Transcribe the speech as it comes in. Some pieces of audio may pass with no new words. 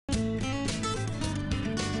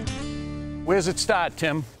Where's it start,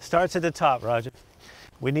 Tim? Starts at the top, Roger.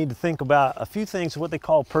 We need to think about a few things, what they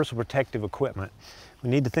call personal protective equipment. We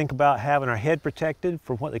need to think about having our head protected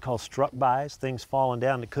from what they call struck-bys, things falling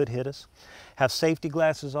down that could hit us. Have safety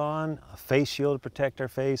glasses on, a face shield to protect our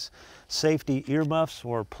face, safety earmuffs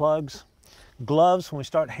or plugs, gloves when we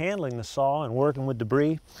start handling the saw and working with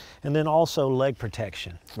debris, and then also leg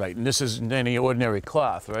protection. Right, and this isn't any ordinary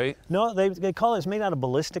cloth, right? No, they call it, it's made out of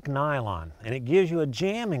ballistic nylon, and it gives you a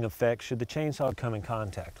jamming effect should the chainsaw come in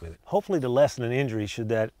contact with it. Hopefully to lessen an injury should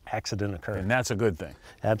that accident occur. And that's a good thing.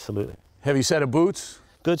 Absolutely. Heavy set of boots?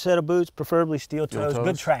 Good set of boots, preferably steel toes,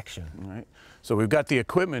 good traction. All right. So we've got the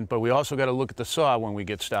equipment, but we also got to look at the saw when we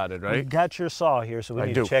get started, right? We've got your saw here, so we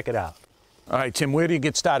need to check it out. All right, Tim, where do you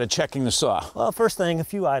get started checking the saw? Well, first thing, a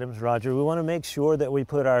few items, Roger. We want to make sure that we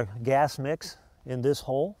put our gas mix in this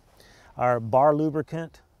hole. Our bar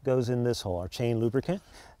lubricant goes in this hole, our chain lubricant.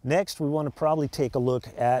 Next, we want to probably take a look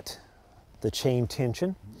at the chain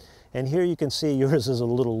tension. And here you can see yours is a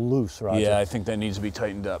little loose, Roger. Yeah, I think that needs to be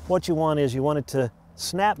tightened up. What you want is you want it to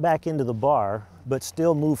snap back into the bar, but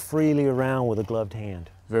still move freely around with a gloved hand.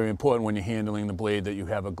 Very important when you're handling the blade that you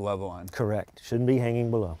have a glove on. Correct. Shouldn't be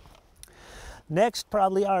hanging below. Next,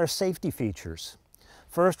 probably our safety features.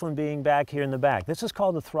 First one being back here in the back. This is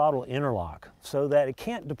called the throttle interlock, so that it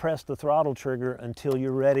can't depress the throttle trigger until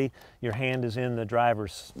you're ready, your hand is in the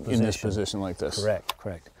driver's position. In this position like this. Correct,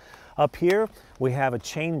 correct. Up here, we have a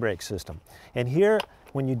chain brake system. And here,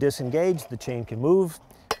 when you disengage, the chain can move.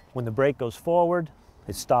 When the brake goes forward,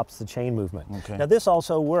 it stops the chain movement. Okay. Now this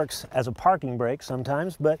also works as a parking brake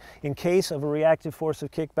sometimes, but in case of a reactive force of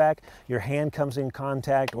kickback, your hand comes in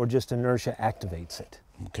contact or just inertia activates it.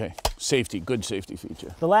 Okay, safety, good safety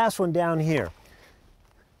feature. The last one down here,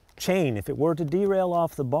 chain. If it were to derail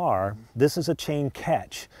off the bar, this is a chain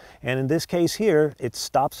catch. And in this case here, it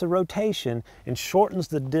stops the rotation and shortens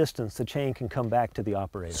the distance the chain can come back to the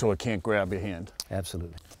operator. So it can't grab your hand.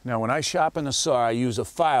 Absolutely. Now when I sharpen the saw, I use a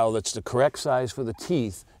file that's the correct size for the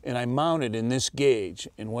teeth, and I mount it in this gauge.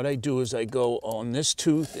 And what I do is I go on this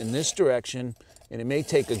tooth in this direction, and it may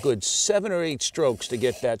take a good 7 or 8 strokes to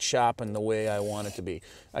get that sharpened the way I want it to be.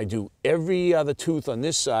 I do every other tooth on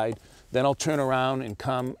this side, then I'll turn around and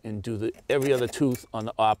come and do every other tooth on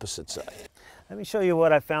the opposite side. Let me show you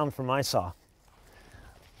what I found for my saw.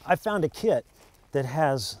 I found a kit that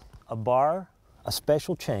has a bar, a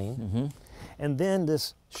special chain, and then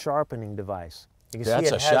this sharpening device. You can That's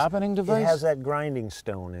see a sharpening device? It has that grinding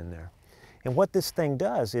stone in there. And what this thing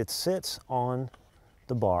does, it sits on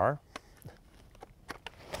the bar,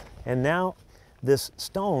 and now this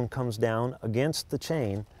stone comes down against the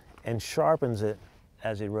chain and sharpens it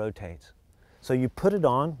as it rotates. So you put it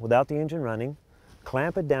on without the engine running,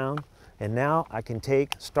 clamp it down, and now I can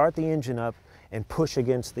start the engine up and push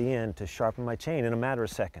against the end to sharpen my chain in a matter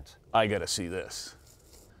of seconds. I gotta see this.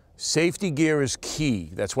 Safety gear is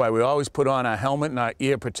key. That's why we always put on our helmet and our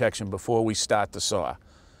ear protection before we start the saw.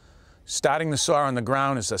 Starting the saw on the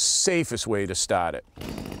ground is the safest way to start it.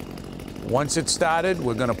 Once it's started,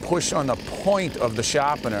 we're gonna push on the point of the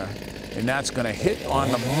sharpener, and that's gonna hit on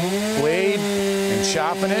the blade and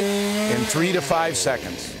sharpen it in 3 to 5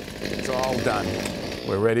 seconds. It's all done.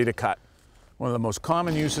 We're ready to cut. One of the most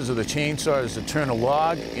common uses of the chainsaw is to turn a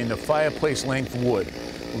log into fireplace length wood.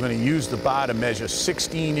 We're gonna use the bar to measure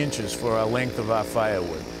 16 inches for our length of our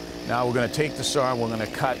firewood. Now we're gonna take the saw and we're gonna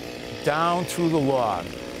cut down through the log.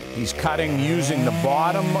 He's cutting using the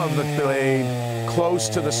bottom of the blade close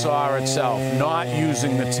to the saw itself, not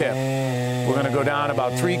using the tip. We're gonna go down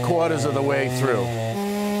about 3/4 of the way through.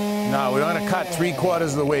 Now, we want to cut 3/4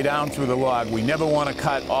 of the way down through the log. We never want to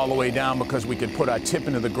cut all the way down because we could put our tip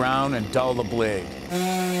into the ground and dull the blade.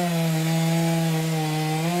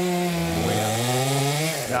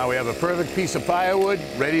 Now we have a perfect piece of firewood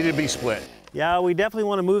ready to be split. Yeah, we definitely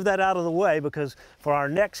want to move that out of the way because for our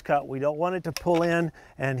next cut, we don't want it to pull in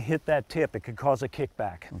and hit that tip. It could cause a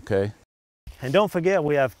kickback. Okay. And don't forget,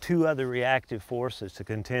 we have 2 other reactive forces to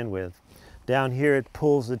contend with. Down here, it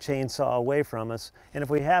pulls the chainsaw away from us. And if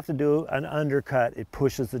we have to do an undercut, it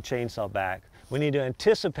pushes the chainsaw back. We need to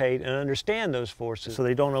anticipate and understand those forces so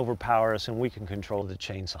they don't overpower us and we can control the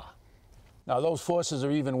chainsaw. Now those forces are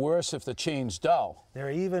even worse if the chain's dull. They're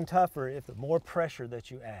even tougher if the more pressure that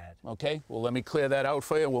you add. Okay, well let me clear that out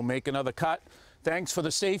for you. We'll make another cut. Thanks for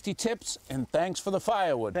the safety tips and thanks for the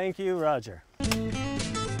firewood. Thank you, Roger.